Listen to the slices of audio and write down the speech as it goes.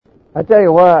I tell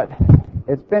you what,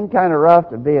 it's been kind of rough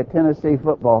to be a Tennessee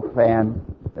football fan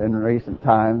in recent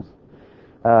times.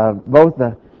 Both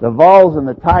the Vols and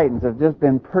the Titans have just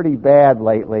been pretty bad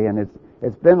lately, and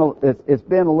it's been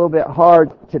a little bit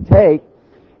hard to take.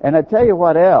 And I tell you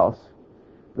what else,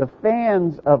 the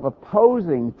fans of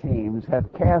opposing teams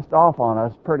have cast off on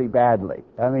us pretty badly.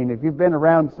 I mean, if you've been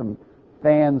around some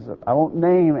fans, I won't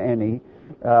name any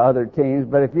other teams,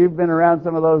 but if you've been around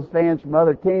some of those fans from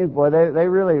other teams, boy, they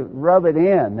really rub it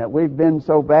in that we've been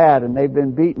so bad and they've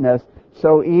been beating us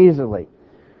so easily.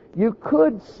 You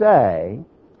could say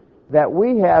that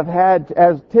we have had,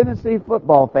 as Tennessee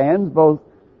football fans, both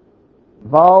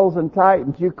Vols and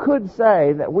Titans, you could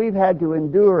say that we've had to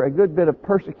endure a good bit of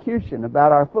persecution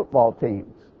about our football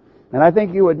teams. And I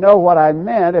think you would know what I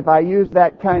meant if I used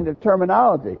that kind of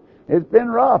terminology. It's been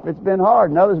rough, it's been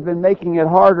hard, and others have been making it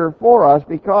harder for us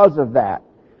because of that.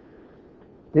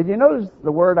 Did you notice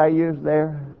the word I used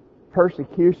there?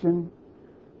 Persecution.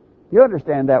 You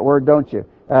understand that word, don't you?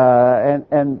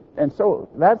 And so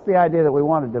that's the idea that we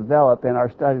want to develop in our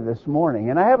study this morning.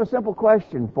 And I have a simple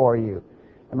question for you.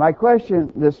 And my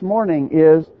question this morning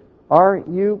is, are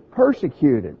you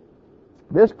persecuted?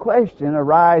 This question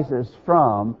arises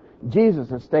from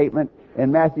Jesus' statement in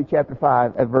Matthew chapter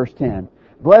 5 at verse 10.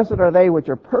 Blessed are they which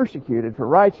are persecuted for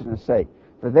righteousness' sake,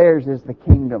 for theirs is the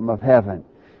kingdom of heaven.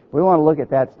 We want to look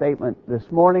at that statement this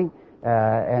morning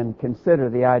and consider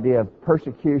the idea of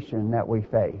persecution that we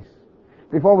face.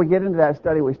 Before we get into that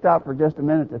study, we stop for just a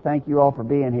minute to thank you all for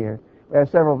being here. We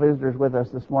have several visitors with us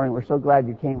this morning. We're so glad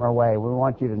you came our way. We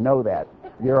want you to know that.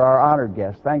 You're our honored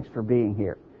guests. Thanks for being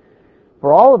here.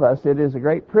 For all of us, it is a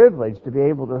great privilege to be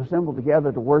able to assemble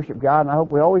together to worship God, and I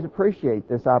hope we always appreciate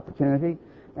this opportunity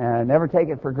and never take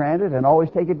it for granted and always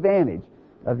take advantage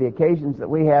of the occasions that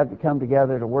we have to come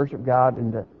together to worship God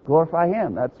and to glorify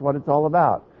Him. That's what it's all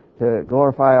about, to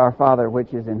glorify our Father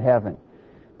which is in heaven.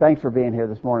 Thanks for being here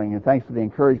this morning, and thanks for the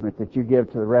encouragement that you give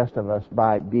to the rest of us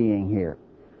by being here.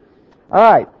 All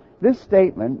right, this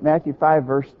statement, Matthew 5,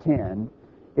 verse 10,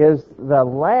 is the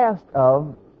last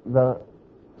of the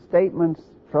statements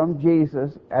from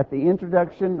Jesus at the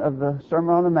introduction of the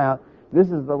Sermon on the Mount. This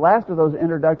is the last of those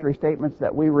introductory statements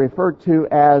that we refer to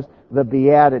as the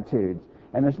Beatitudes.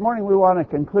 And this morning we want to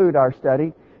conclude our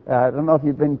study. I don't know if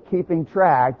you've been keeping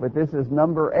track, but this is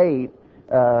number 8,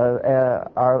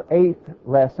 our 8th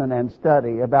lesson and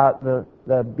study about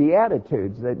the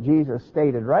Beatitudes that Jesus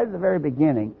stated right at the very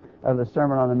beginning of the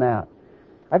Sermon on the Mount.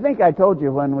 I think I told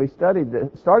you when we started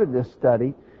this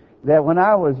study that when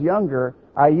I was younger,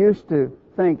 I used to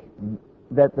think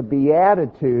that the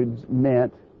Beatitudes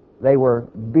meant they were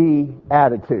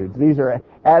be-attitudes. These are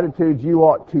attitudes you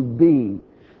ought to be.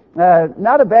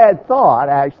 Not a bad thought,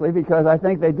 actually, because I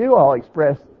think they do all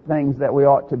express things that we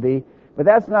ought to be, but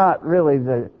that's not really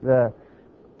the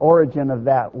origin of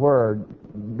that word.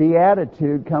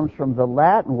 Beatitude comes from the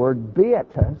Latin word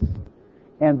beatus,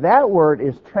 and that word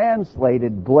is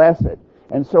translated blessed.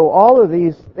 And so all of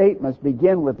these statements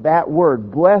begin with that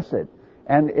word, blessed.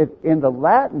 And if in the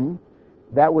Latin,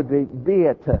 that would be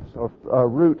beatus, or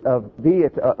root of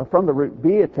from the root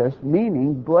beatus,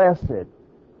 meaning blessed.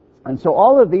 And so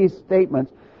all of these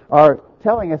statements are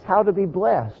telling us how to be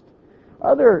blessed.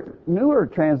 Other newer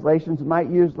translations might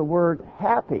use the word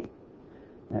happy.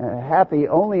 Happy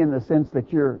only in the sense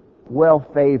that you're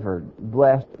well-favored,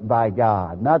 blessed by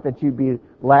God. Not that you be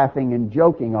laughing and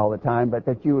joking all the time, but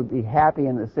that you would be happy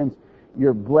in the sense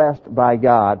you're blessed by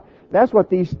God. That's what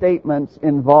these statements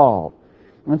involve.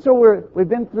 And so we've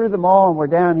been through them all, and we're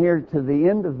down here to the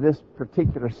end of this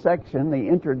particular section, the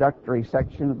introductory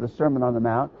section of the Sermon on the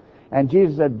Mount. And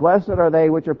Jesus said, blessed are they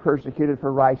which are persecuted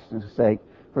for righteousness' sake,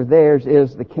 for theirs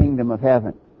is the kingdom of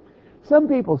heaven. Some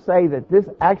people say that this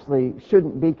actually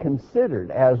shouldn't be considered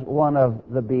as one of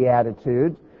the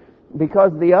Beatitudes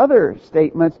because the other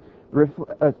statements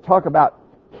talk about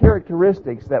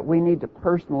characteristics that we need to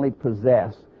personally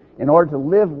possess in order to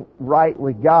live right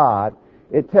with God.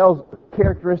 It tells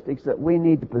characteristics that we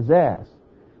need to possess.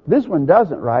 This one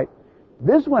doesn't, right?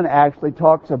 This one actually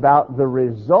talks about the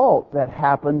result that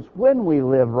happens when we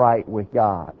live right with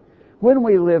God. When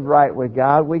we live right with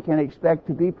God, we can expect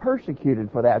to be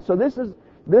persecuted for that. So this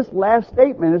last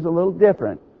statement is a little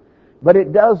different. But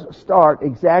it does start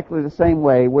exactly the same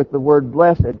way with the word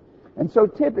blessed. And so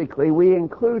typically we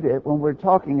include it when we're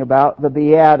talking about the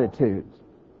Beatitudes.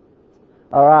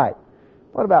 All right.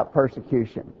 What about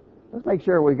persecution? Let's make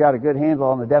sure we've got a good handle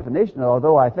on the definition,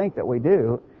 although I think that we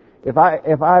do. If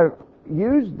I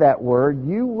used that word,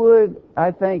 you would,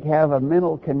 I think, have a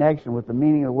mental connection with the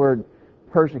meaning of the word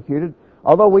persecuted.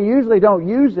 Although we usually don't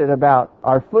use it about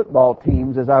our football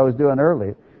teams, as I was doing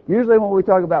earlier. Usually when we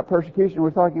talk about persecution,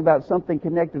 we're talking about something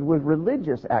connected with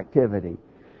religious activity.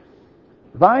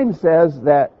 Vine says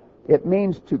that it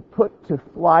means to put to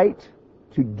flight,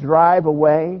 to drive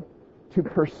away, to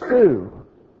pursue.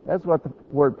 That's what the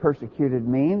word persecuted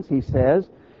means, he says.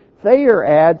 Thayer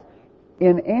adds,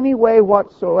 in any way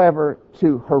whatsoever,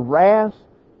 to harass,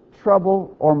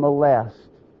 trouble, or molest.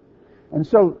 And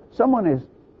so someone is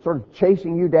sort of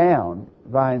chasing you down,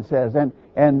 Vine says.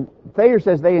 And Thayer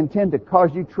says they intend to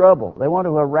cause you trouble. They want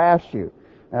to harass you.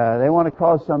 They want to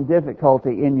cause some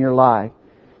difficulty in your life.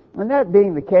 And that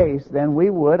being the case, then we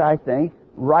would, I think,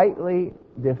 rightly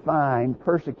define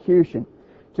persecution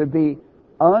to be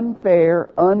unfair,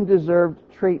 undeserved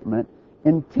treatment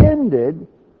intended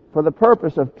for the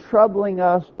purpose of troubling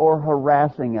us or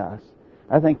harassing us.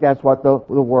 I think that's what the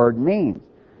word means.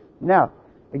 Now,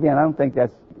 again, I don't think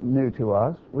that's new to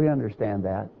us. We understand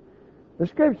that. The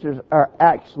Scriptures are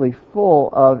actually full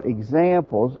of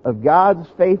examples of God's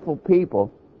faithful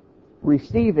people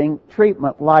receiving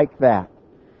treatment like that.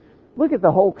 Look at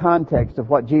the whole context of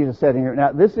what Jesus said here.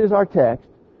 Now, this is our text,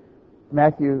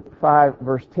 Matthew 5,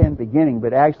 verse 10 beginning,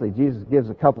 but actually Jesus gives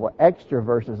a couple of extra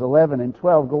verses, 11 and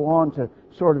 12, go on to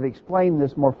sort of explain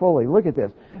this more fully. Look at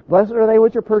this. Blessed are they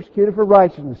which are persecuted for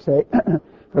righteousness' sake,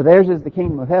 for theirs is the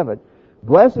kingdom of heaven.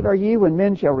 Blessed are ye when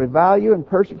men shall revile you and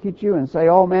persecute you and say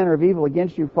all manner of evil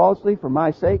against you falsely for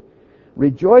my sake.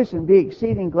 Rejoice and be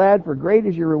exceeding glad, for great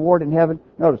is your reward in heaven.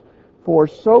 Notice, for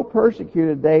so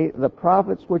persecuted they the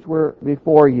prophets which were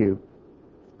before you.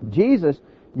 Jesus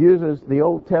uses the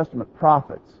Old Testament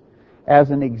prophets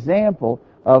as an example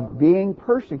of being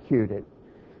persecuted.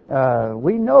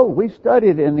 We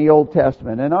studied in the Old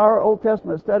Testament, and our Old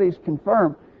Testament studies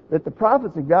confirm that the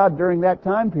prophets of God during that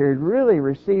time period really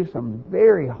received some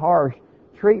very harsh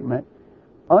treatment,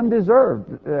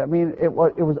 undeserved. I mean, it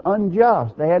was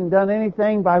unjust. They hadn't done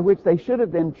anything by which they should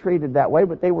have been treated that way,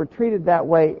 but they were treated that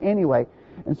way anyway.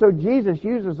 And so Jesus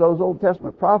uses those Old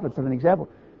Testament prophets as an example.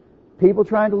 People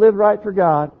trying to live right for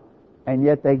God, and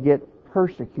yet they get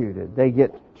persecuted. They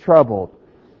get troubled.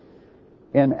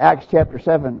 In Acts chapter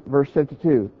 7, verse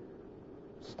 52,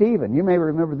 Stephen, you may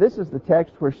remember, this is the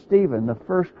text where Stephen, the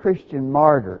first Christian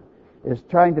martyr, is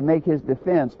trying to make his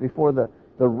defense before the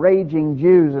raging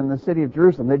Jews in the city of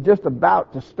Jerusalem. They're just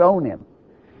about to stone him.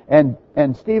 And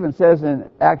Stephen says in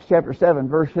Acts chapter 7,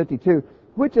 verse 52,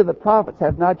 which of the prophets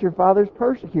have not your fathers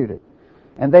persecuted?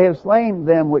 And they have slain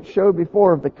them which showed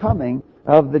before of the coming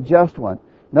of the just one.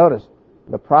 Notice,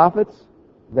 the prophets,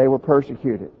 they were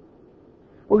persecuted.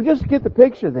 Well, just get the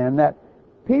picture then that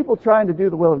people trying to do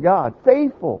the will of God,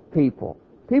 faithful people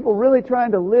really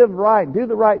trying to live right, do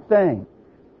the right thing,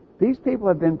 these people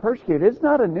have been persecuted. It's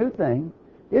not a new thing.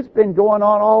 It's been going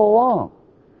on all along.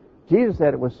 Jesus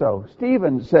said it was so.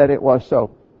 Stephen said it was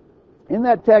so. In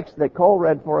that text that Cole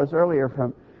read for us earlier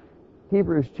from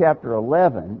Hebrews chapter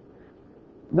 11,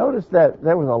 notice that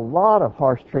there was a lot of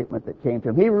harsh treatment that came to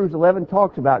him. Hebrews 11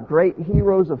 talks about great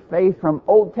heroes of faith from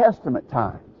Old Testament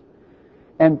times.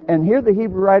 And here the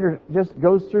Hebrew writer just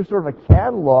goes through sort of a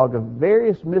catalog of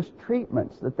various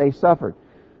mistreatments that they suffered.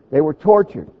 They were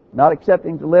tortured, not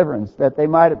accepting deliverance, that they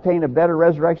might obtain a better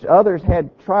resurrection. Others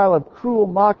had trial of cruel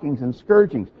mockings and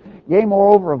scourgings, yea,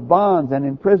 moreover, of bonds and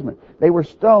imprisonment. They were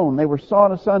stoned, they were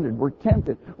sawn asunder, were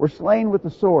tempted, were slain with the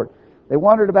sword. They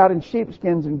wandered about in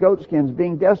sheepskins and goatskins,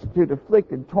 being destitute,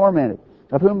 afflicted, tormented,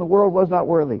 of whom the world was not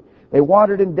worthy. They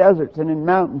wandered in deserts and in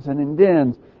mountains and in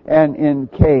dens and in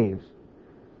caves.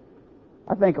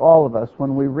 I think all of us,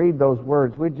 when we read those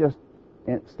words, we just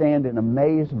stand in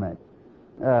amazement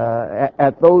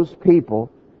at those people,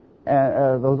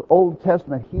 those Old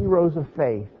Testament heroes of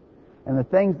faith, and the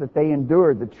things that they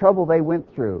endured, the trouble they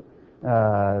went through,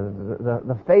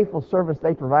 the faithful service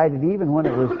they provided, even when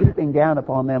it was heaping down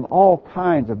upon them all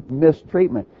kinds of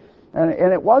mistreatment. And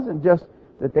it wasn't just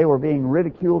that they were being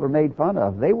ridiculed or made fun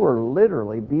of. They were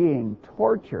literally being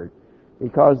tortured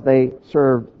because they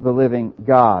served the living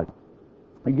God.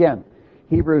 Again,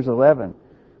 Hebrews 11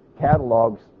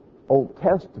 catalogs Old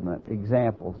Testament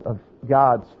examples of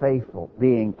God's faithful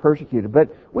being persecuted.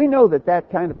 But we know that that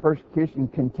kind of persecution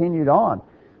continued on.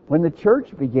 When the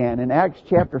church began in Acts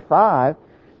chapter 5,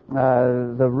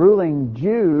 the ruling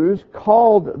Jews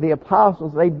called the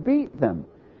apostles, they beat them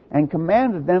and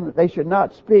commanded them that they should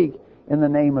not speak in the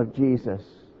name of Jesus.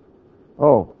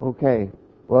 Oh, okay.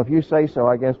 Well, if you say so,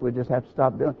 I guess we just have to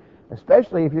stop doing it.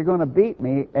 Especially if you're going to beat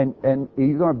me and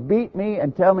you're going to beat me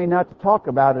and tell me not to talk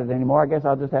about it anymore, I guess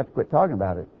I'll just have to quit talking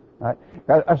about it. Right?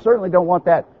 I certainly don't want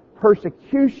that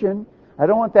persecution. I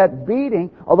don't want that beating,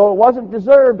 although it wasn't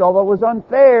deserved, although it was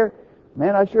unfair.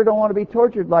 Man, I sure don't want to be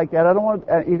tortured like that. I don't want.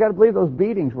 You got to believe those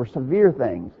beatings were severe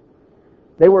things.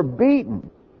 They were beaten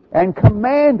and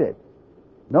commanded,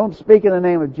 don't speak in the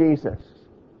name of Jesus.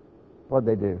 What'd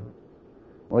they do?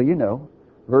 Well, you know,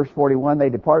 verse 41, they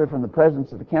departed from the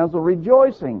presence of the council,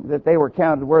 rejoicing that they were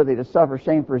counted worthy to suffer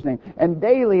shame for his name. And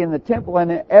daily in the temple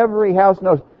and in every house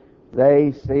knows,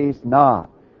 they ceased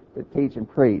not to teach and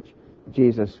preach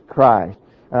Jesus Christ.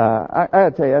 I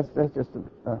gotta tell you, that's just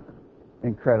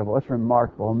incredible. It's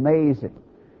remarkable, amazing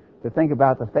to think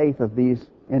about the faith of these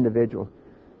individuals.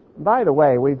 By the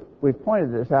way, we've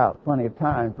pointed this out plenty of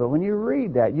times, but when you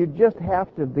read that, you just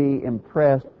have to be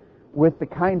impressed with the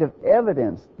kind of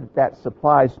evidence that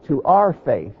supplies to our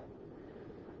faith.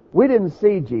 We didn't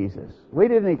see Jesus. We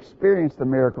didn't experience the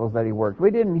miracles that he worked. We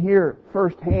didn't hear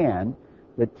firsthand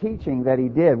the teaching that he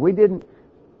did. We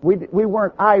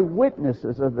weren't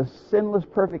eyewitnesses of the sinless,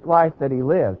 perfect life that he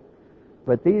lived.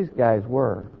 But these guys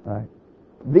were, right?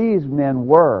 These men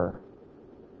were.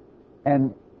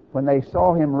 And when they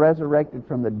saw him resurrected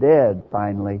from the dead,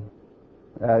 finally,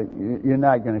 you're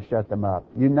not going to shut them up.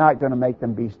 You're not going to make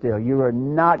them be still. You are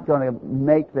not going to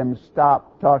make them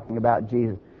stop talking about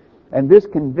Jesus. And this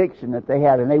conviction that they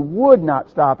had, and they would not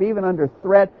stop, even under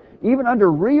threat, even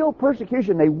under real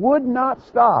persecution, they would not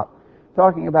stop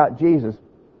talking about Jesus,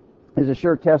 is a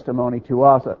sure testimony to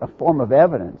us, a form of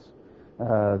evidence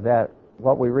that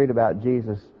what we read about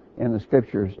Jesus in the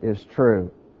Scriptures is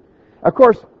true. Of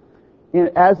course,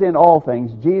 as in all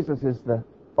things, Jesus is the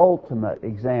ultimate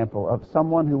example of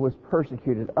someone who was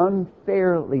persecuted,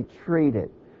 unfairly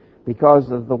treated because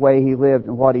of the way he lived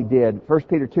and what he did. 1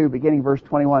 Peter 2, beginning verse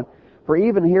 21, for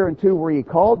even hereunto were ye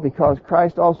called, because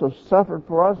Christ also suffered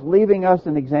for us, leaving us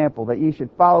an example, that ye should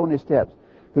follow in his steps,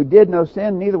 who did no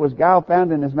sin, neither was guile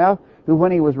found in his mouth, who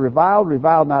when he was reviled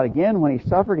not again, when he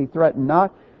suffered, he threatened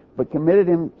not, but committed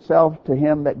himself to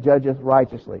him that judgeth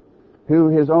righteously, who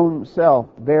his own self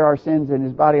bare our sins in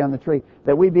his body on the tree,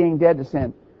 that we being dead to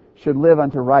sin should live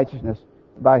unto righteousness,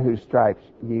 by whose stripes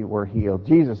ye were healed.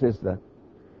 Jesus is the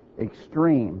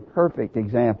extreme, perfect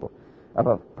example of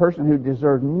a person who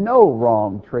deserved no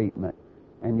wrong treatment,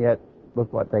 and yet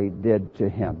look what they did to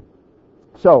him.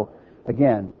 So,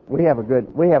 again, we have a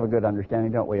good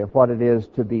understanding, don't we, of what it is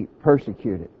to be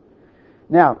persecuted.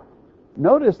 Now,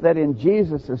 notice that in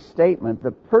Jesus' statement,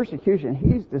 the persecution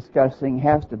he's discussing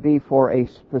has to be for a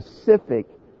specific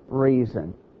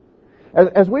reason.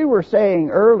 As we were saying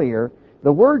earlier,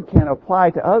 the word can apply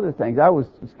to other things. I was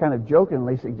kind of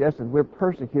jokingly suggesting we're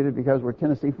persecuted because we're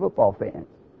Tennessee football fans.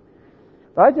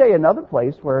 But I'll tell you another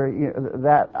place where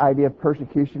that idea of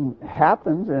persecution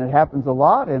happens, and it happens a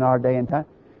lot in our day and time.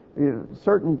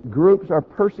 Certain groups are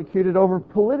persecuted over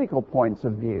political points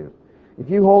of view. If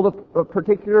you hold a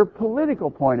particular political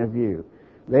point of view,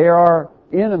 there are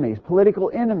enemies,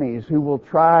 political enemies, who will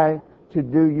try to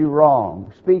do you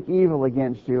wrong, speak evil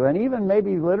against you, and even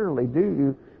maybe literally do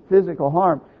you physical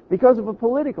harm because of a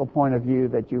political point of view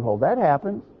that you hold. That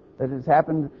happens. That has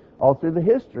happened all through the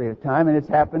history of time, and it's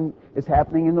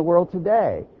happening in the world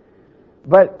today.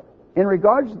 But in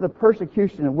regards to the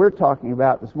persecution that we're talking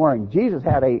about this morning, Jesus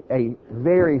had a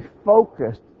very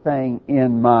focused thing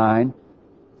in mind.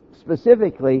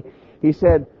 Specifically, he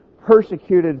said,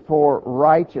 persecuted for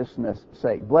righteousness'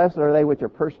 sake. Blessed are they which are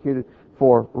persecuted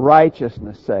for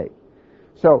righteousness' sake.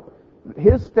 So,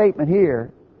 his statement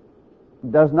here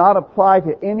does not apply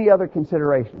to any other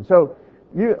consideration. So,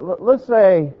 let's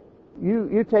say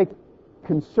you take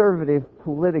conservative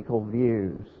political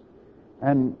views,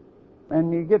 and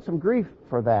you get some grief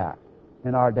for that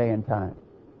in our day and time.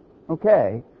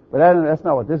 Okay, but that's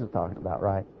not what this is talking about,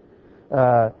 right?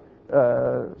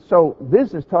 So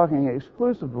this is talking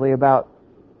exclusively about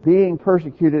being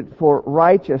persecuted for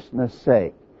righteousness'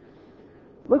 sake.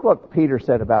 Look what Peter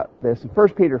said about this in 1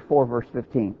 Peter 4, verse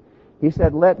 15. He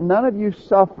said, let none of you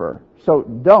suffer. So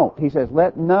don't. He says,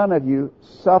 let none of you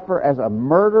suffer as a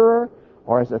murderer,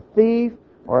 or as a thief,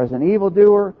 or as an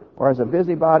evildoer, or as a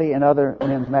busybody in other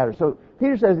men's matters. So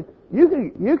Peter says, you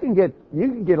can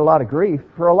get a lot of grief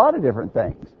for a lot of different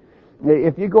things.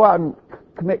 If you go out and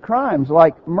commit crimes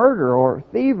like murder or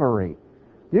thievery,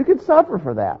 you could suffer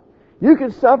for that. You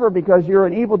could suffer because you're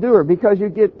an evildoer, because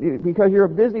you're a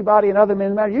busybody in other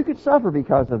men's matters. You could suffer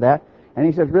because of that. And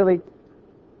he says, really,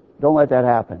 don't let that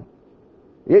happen.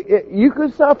 You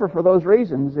could suffer for those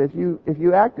reasons if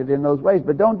you acted in those ways,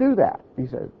 but don't do that, he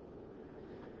says.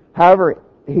 However,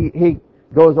 he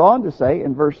goes on to say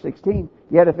in verse 16,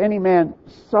 yet if any man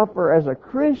suffer as a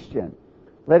Christian,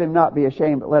 let him not be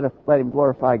ashamed, but let him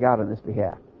glorify God on this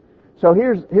behalf. So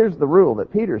here's the rule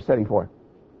that Peter is setting forth.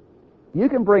 You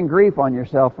can bring grief on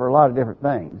yourself for a lot of different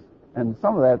things, and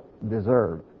some of that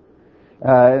deserved.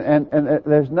 And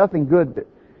there's nothing good.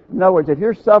 In other words, if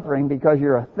you're suffering because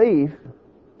you're a thief,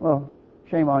 well,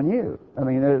 shame on you. I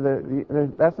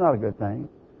mean, that's not a good thing.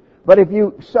 But if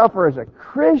you suffer as a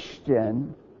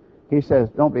Christian, he says,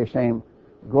 don't be ashamed,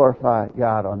 glorify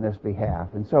God on this behalf.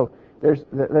 And so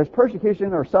there's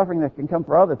persecution or suffering that can come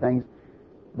for other things,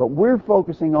 but we're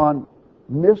focusing on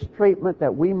mistreatment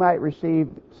that we might receive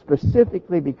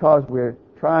specifically because we're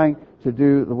trying to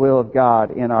do the will of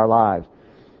God in our lives.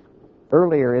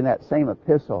 Earlier in that same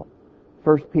epistle,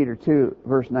 1 Peter 2,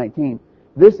 verse 19,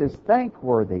 this is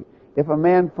thankworthy if a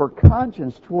man for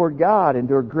conscience toward God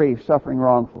endure grief, suffering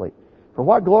wrongfully. For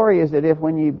what glory is it if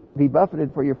when you be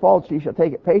buffeted for your faults, ye shall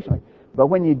take it patiently? But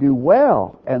when you do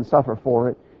well and suffer for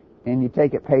it, and you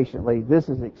take it patiently, this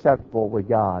is acceptable with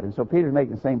God. And so Peter's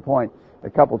making the same point a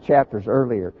couple chapters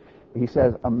earlier. He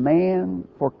says, a man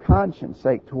for conscience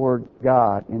sake toward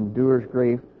God endures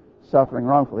grief, suffering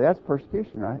wrongfully. That's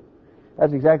persecution, right?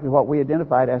 That's exactly what we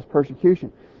identified as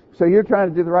persecution. So you're trying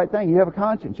to do the right thing. You have a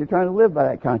conscience. You're trying to live by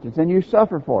that conscience. And you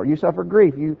suffer for it. You suffer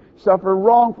grief. You suffer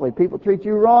wrongfully. People treat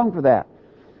you wrong for that.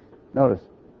 Notice,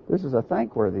 this is a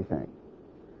thankworthy thing.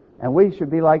 And we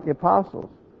should be like the apostles,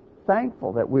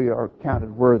 thankful that we are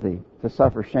counted worthy to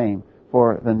suffer shame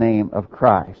for the name of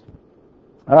Christ.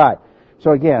 All right.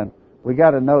 So again, we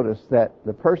got to notice that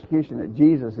the persecution that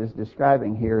Jesus is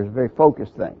describing here is a very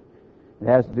focused thing. It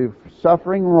has to do with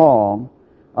suffering wrong,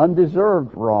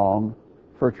 undeserved wrong,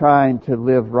 for trying to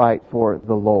live right for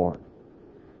the Lord.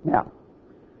 Now,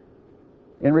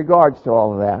 in regards to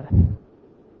all of that,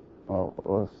 well,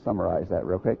 let's summarize that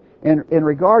real quick. In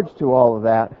regards to all of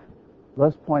that,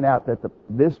 let's point out that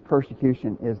this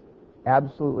persecution is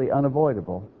absolutely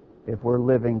unavoidable if we're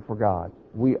living for God.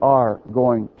 We are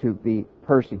going to be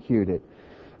persecuted.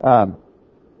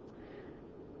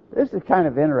 This is kind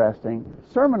of interesting.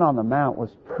 Sermon on the Mount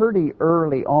was pretty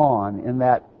early on in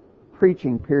that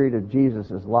preaching period of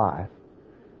Jesus' life.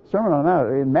 Sermon on the Mount,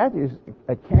 in Matthew's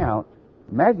account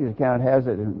has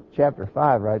it in chapter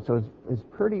 5, right? So it's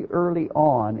pretty early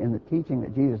on in the teaching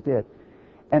that Jesus did.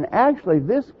 And actually,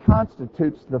 this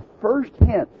constitutes the first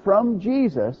hint from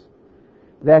Jesus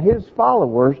that his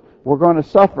followers were going to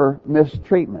suffer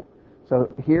mistreatment.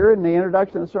 So here in the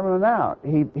introduction of the Sermon on the Mount,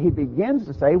 he begins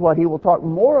to say what he will talk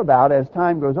more about as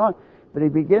time goes on, but he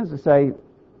begins to say,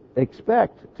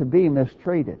 expect to be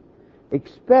mistreated.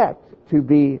 Expect to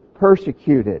be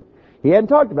persecuted. He hadn't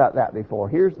talked about that before.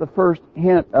 Here's the first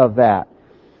hint of that.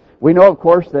 We know, of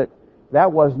course,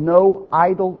 that was no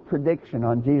idle prediction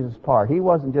on Jesus' part. He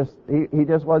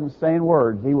just wasn't saying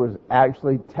words. He was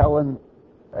actually telling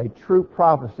a true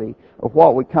prophecy of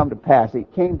what would come to pass.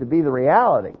 It came to be the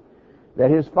reality that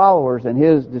his followers and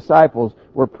his disciples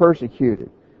were persecuted.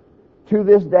 To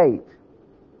this date,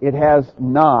 it has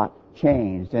not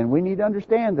changed, and we need to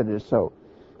understand that it is so.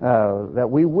 That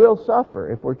we will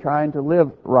suffer if we're trying to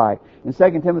live right. In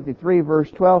 2 Timothy 3,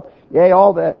 verse 12, yea,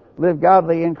 all that live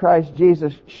godly in Christ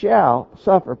Jesus shall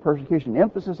suffer persecution.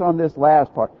 Emphasis on this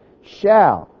last part.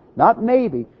 Shall, not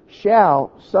maybe,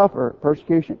 shall suffer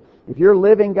persecution. If you're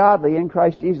living godly in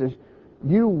Christ Jesus,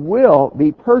 you will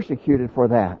be persecuted for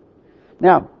that.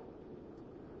 Now,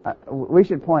 we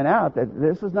should point out that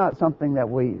this is not something that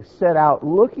we set out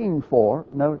looking for.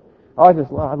 No. I'd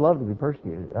love to be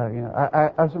persecuted.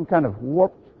 I have some kind of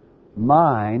warped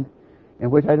mind in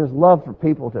which I just love for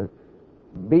people to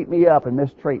beat me up and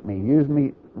mistreat me, use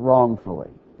me wrongfully.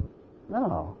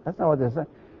 No, that's not what this is saying.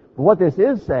 But what this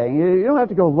is saying, you don't have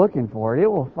to go looking for it. It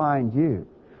will find you.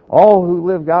 All who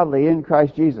live godly in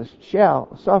Christ Jesus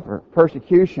shall suffer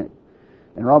persecution.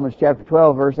 In Romans chapter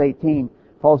 12, verse 18,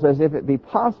 Paul says, if it be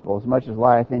possible, as much as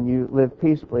lieth in you, live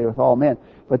peaceably with all men.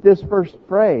 But this first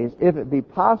phrase, if it be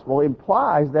possible,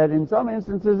 implies that in some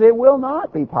instances it will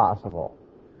not be possible.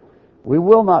 We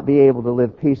will not be able to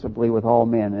live peaceably with all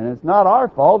men. And it's not our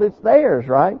fault, it's theirs,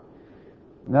 right?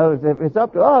 In other words, if it's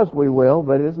up to us, we will,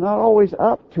 but it's not always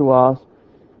up to us,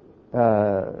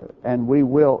 and we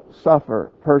will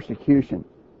suffer persecution.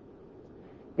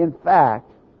 In fact,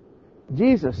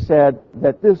 Jesus said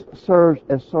that this serves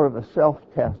as sort of a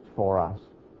self-test for us.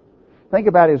 Think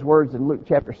about his words in Luke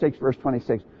chapter 6, verse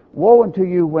 26. Woe unto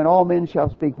you when all men shall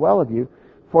speak well of you,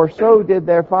 for so did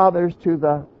their fathers to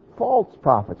the false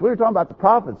prophets. We were talking about the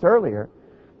prophets earlier,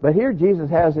 but here Jesus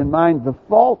has in mind the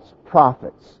false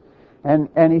prophets. And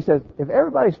he says, if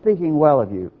everybody's speaking well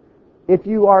of you, if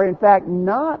you are in fact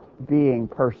not being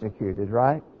persecuted,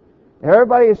 right? If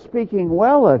everybody is speaking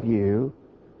well of you,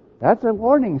 that's a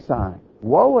warning sign.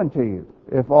 Woe unto you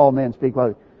if all men speak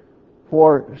well.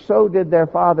 For so did their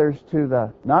fathers to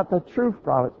the, not the true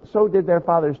prophets, so did their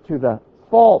fathers to the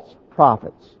false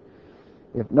prophets.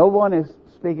 If no one is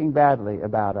speaking badly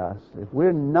about us, if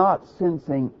we're not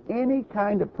sensing any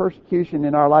kind of persecution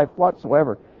in our life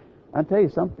whatsoever, I tell you,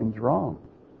 something's wrong.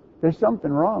 There's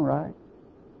something wrong, right?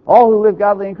 All who live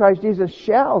godly in Christ Jesus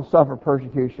shall suffer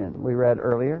persecution, we read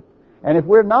earlier. And if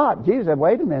we're not, Jesus said,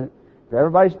 wait a minute, if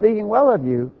everybody's speaking well of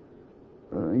you,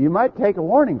 you might take a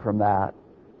warning from that,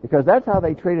 because that's how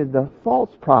they treated the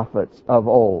false prophets of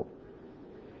old.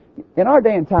 In our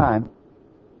day and time,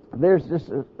 there's just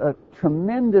a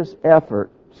tremendous effort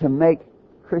to make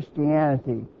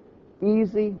Christianity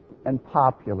easy and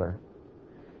popular.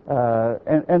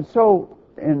 And so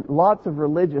in lots of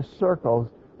religious circles,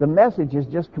 the message is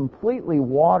just completely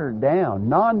watered down,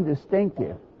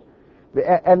 non-distinctive.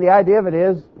 And the idea of it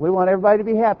is, we want everybody to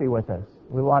be happy with us.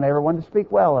 We want everyone to speak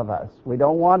well of us. We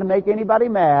don't want to make anybody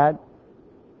mad.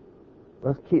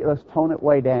 Let's tone it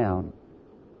way down.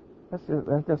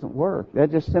 That doesn't work.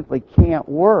 That just simply can't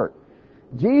work.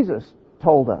 Jesus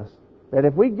told us that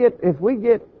if we get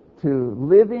to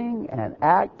living and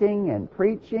acting and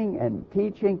preaching and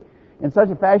teaching in such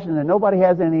a fashion that nobody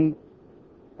has any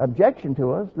objection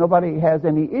to us, nobody has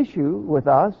any issue with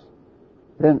us,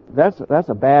 then that's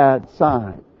a bad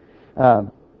sign.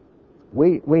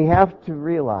 We have to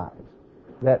realize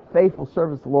that faithful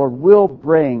service to the Lord will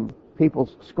bring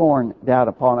people's scorn down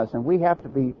upon us, and we have to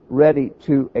be ready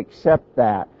to accept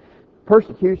that.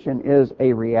 Persecution is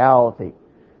a reality.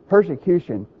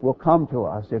 Persecution will come to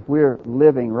us if we're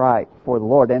living right for the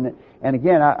Lord. And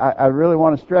again, I really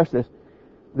want to stress this.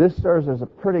 This serves as a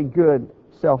pretty good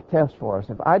self-test for us.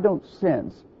 If I don't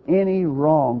sense any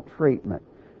wrong treatment,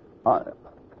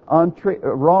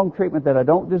 wrong treatment that I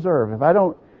don't deserve,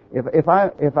 if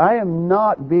I am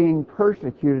not being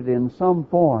persecuted in some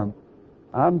form,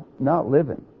 I'm not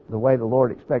living the way the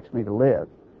Lord expects me to live.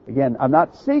 Again, I'm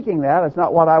not seeking that. It's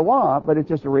not what I want, but it's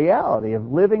just a reality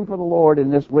of living for the Lord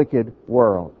in this wicked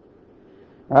world.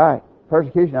 All right,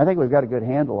 persecution. I think we've got a good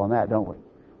handle on that, don't we?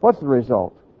 What's the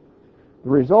result? The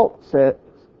result says,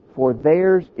 for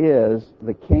theirs is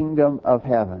the kingdom of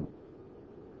heaven.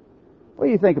 What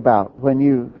do you think about when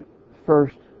you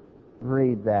first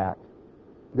read that?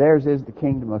 Theirs is the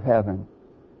kingdom of heaven.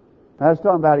 I was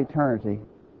talking about eternity.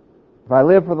 If I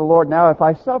live for the Lord now, if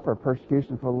I suffer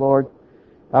persecution for the Lord,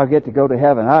 I'll get to go to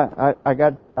heaven. I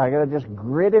got to just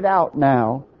grit it out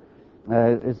now.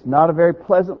 It's not a very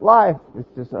pleasant life. It's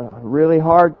just a really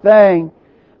hard thing.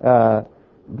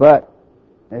 But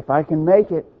if I can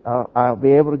make it, I'll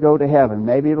be able to go to heaven.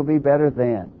 Maybe it'll be better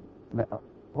then.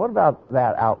 What about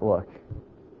that outlook?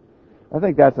 I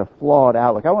think that's a flawed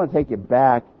outlook. I want to take you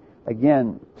back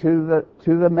again to the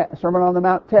Sermon on the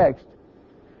Mount text.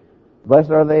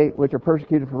 Blessed are they which are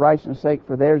persecuted for righteousness' sake,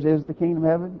 for theirs is the kingdom of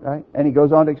heaven. Right? And he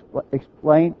goes on to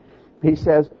explain. He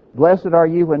says, blessed are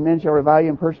you when men shall revile you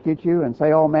and persecute you and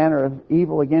say all manner of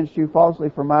evil against you falsely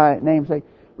for my name's sake.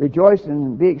 Rejoice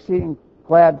and be exceeding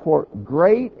glad, for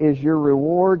great is your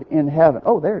reward in heaven.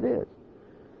 Oh, there it is.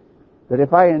 That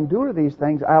if I endure these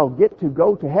things, I'll get to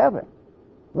go to heaven.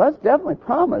 Well, that's definitely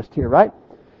promised here, right?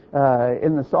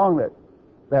 In the song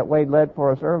that Wade led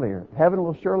for us earlier. Heaven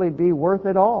will surely be worth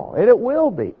it all. And it will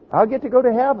be. I'll get to go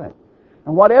to heaven.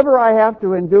 And whatever I have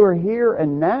to endure here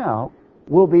and now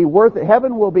will be worth it.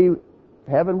 Heaven will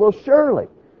surely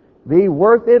be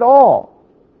worth it all.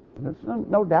 There's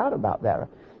no doubt about that.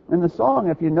 In the song,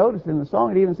 if you notice in the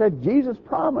song, it even said Jesus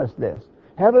promised this.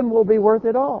 Heaven will be worth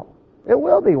it all. It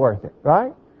will be worth it,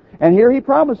 right? And here he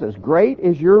promises, great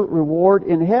is your reward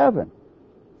in heaven.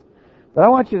 But I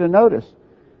want you to notice,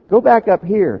 go back up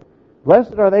here.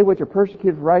 Blessed are they which are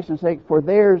persecuted for righteousness' sake, for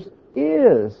theirs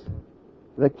is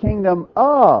the kingdom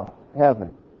of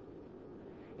heaven.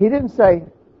 He didn't say,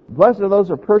 blessed are those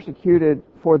who are persecuted,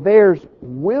 for theirs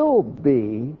will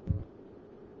be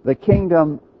the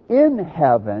kingdom in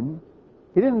heaven.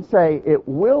 He didn't say it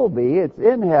will be, it's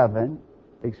in heaven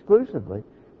exclusively.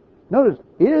 Notice,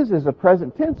 is a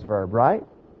present tense verb, right?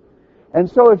 And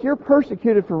so if you're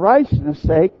persecuted for righteousness'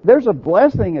 sake, there's a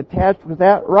blessing attached with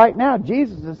that right now.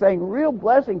 Jesus is saying real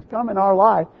blessings come in our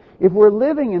life if we're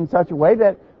living in such a way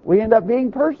that we end up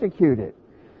being persecuted.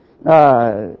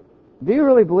 Do you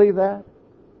really believe that?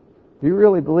 Do you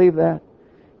really believe that?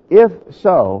 If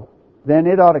so, then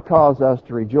it ought to cause us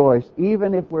to rejoice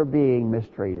even if we're being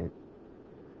mistreated.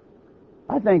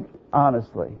 I think,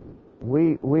 honestly,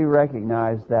 we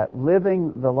recognize that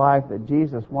living the life that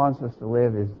Jesus wants us to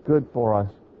live is good for us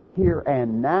here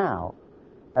and now,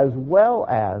 as well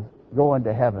as going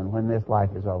to heaven when this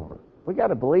life is over. We got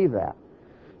to believe that.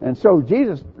 And so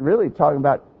Jesus really talking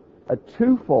about a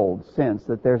twofold sense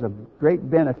that there's a great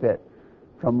benefit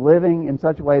from living in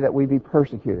such a way that we be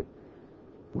persecuted.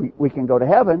 We can go to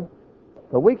heaven,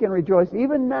 but we can rejoice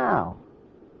even now,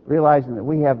 realizing that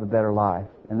we have the better life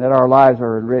and that our lives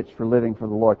are enriched for living for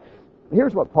the Lord.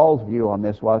 here's what Paul's view on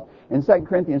this was. In 2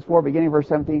 Corinthians 4, beginning verse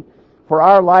 17, for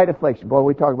our light affliction. Boy,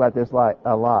 we talk about this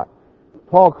a lot.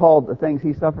 Paul called the things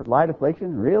he suffered light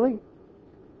affliction. Really?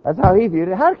 That's how he viewed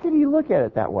it. How can you look at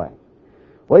it that way?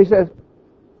 Well, he says,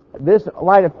 this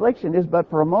light affliction is but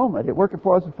for a moment. It worketh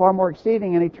for us a far more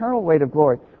exceeding and eternal weight of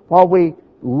glory, while we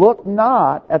look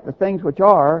not at the things which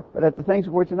are, but at the things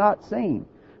which are not seen.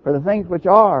 For the things which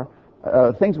are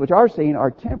seen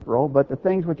are temporal, but the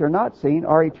things which are not seen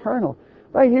are eternal.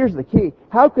 Right, here's the key.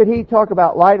 How could he talk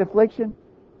about light affliction?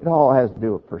 It all has to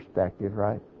do with perspective,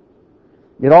 right?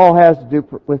 It all has to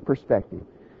do with perspective.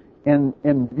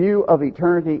 In view of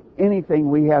eternity, anything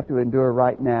we have to endure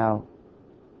right now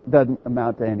doesn't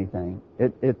amount to anything.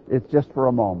 It's just for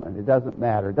a moment. It doesn't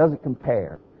matter. It doesn't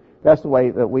compare. That's the way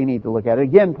that we need to look at it.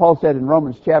 Again, Paul said in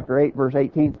Romans chapter 8, verse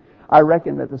 18, I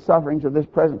reckon that the sufferings of this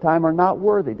present time are not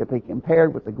worthy to be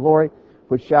compared with the glory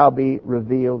which shall be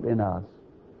revealed in us.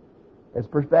 It's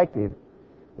perspective.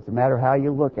 It's a matter of how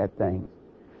you look at things.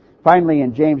 Finally,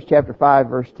 in James chapter 5,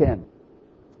 verse 10,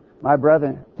 my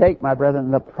brethren, take my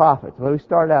brethren the prophets. Well, we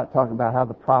started out talking about how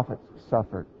the prophets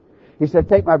suffered. He said,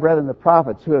 take my brethren the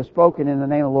prophets who have spoken in the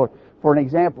name of the Lord for an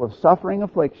example of suffering,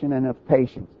 affliction, and of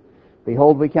patience.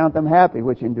 Behold, we count them happy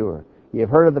which endure. Ye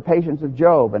have heard of the patience of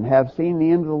Job, and have seen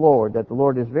the end of the Lord, that the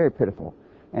Lord is very pitiful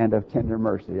and of tender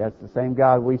mercy. That's the same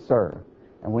God we serve,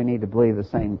 and we need to believe the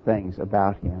same things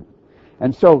about Him.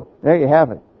 And so, there you have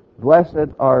it.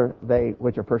 Blessed are they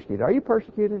which are persecuted. Are you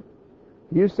persecuted?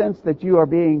 Do you sense that you are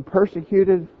being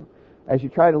persecuted as you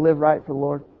try to live right for the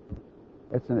Lord?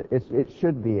 It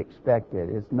should be expected.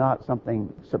 It's not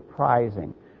something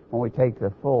surprising when we take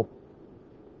the full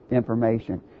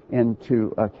information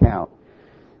into account.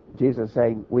 Jesus is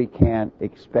saying we can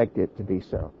expect it to be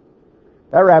so.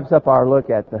 That wraps up our look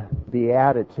at the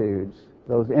Beatitudes,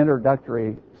 those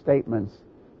introductory statements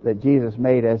that Jesus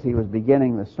made as He was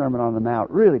beginning the Sermon on the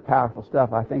Mount. Really powerful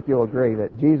stuff. I think you'll agree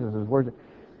that Jesus' words,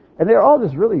 and they're all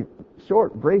just really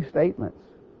short, brief statements.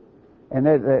 And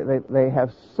they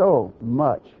have so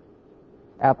much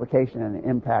application and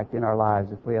impact in our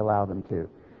lives if we allow them to.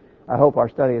 I hope our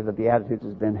study of the Beatitudes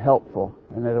has been helpful,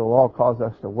 and that it will all cause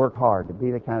us to work hard to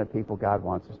be the kind of people God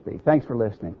wants us to be. Thanks for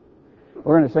listening.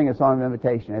 We're going to sing a song of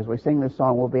invitation. As we sing this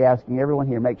song, we'll be asking everyone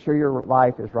here, make sure your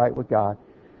life is right with God.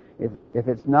 If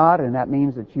it's not, and that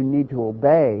means that you need to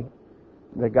obey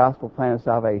the gospel plan of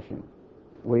salvation,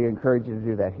 we encourage you to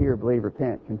do that. Hear, believe,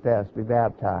 repent, confess, be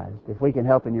baptized. If we can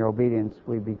help in your obedience,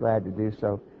 we'd be glad to do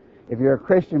so. If you're a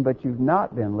Christian but you've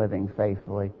not been living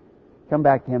faithfully, come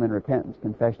back to Him in repentance,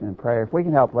 confession, and prayer. If we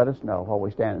can help, let us know while we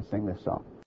stand and sing this song.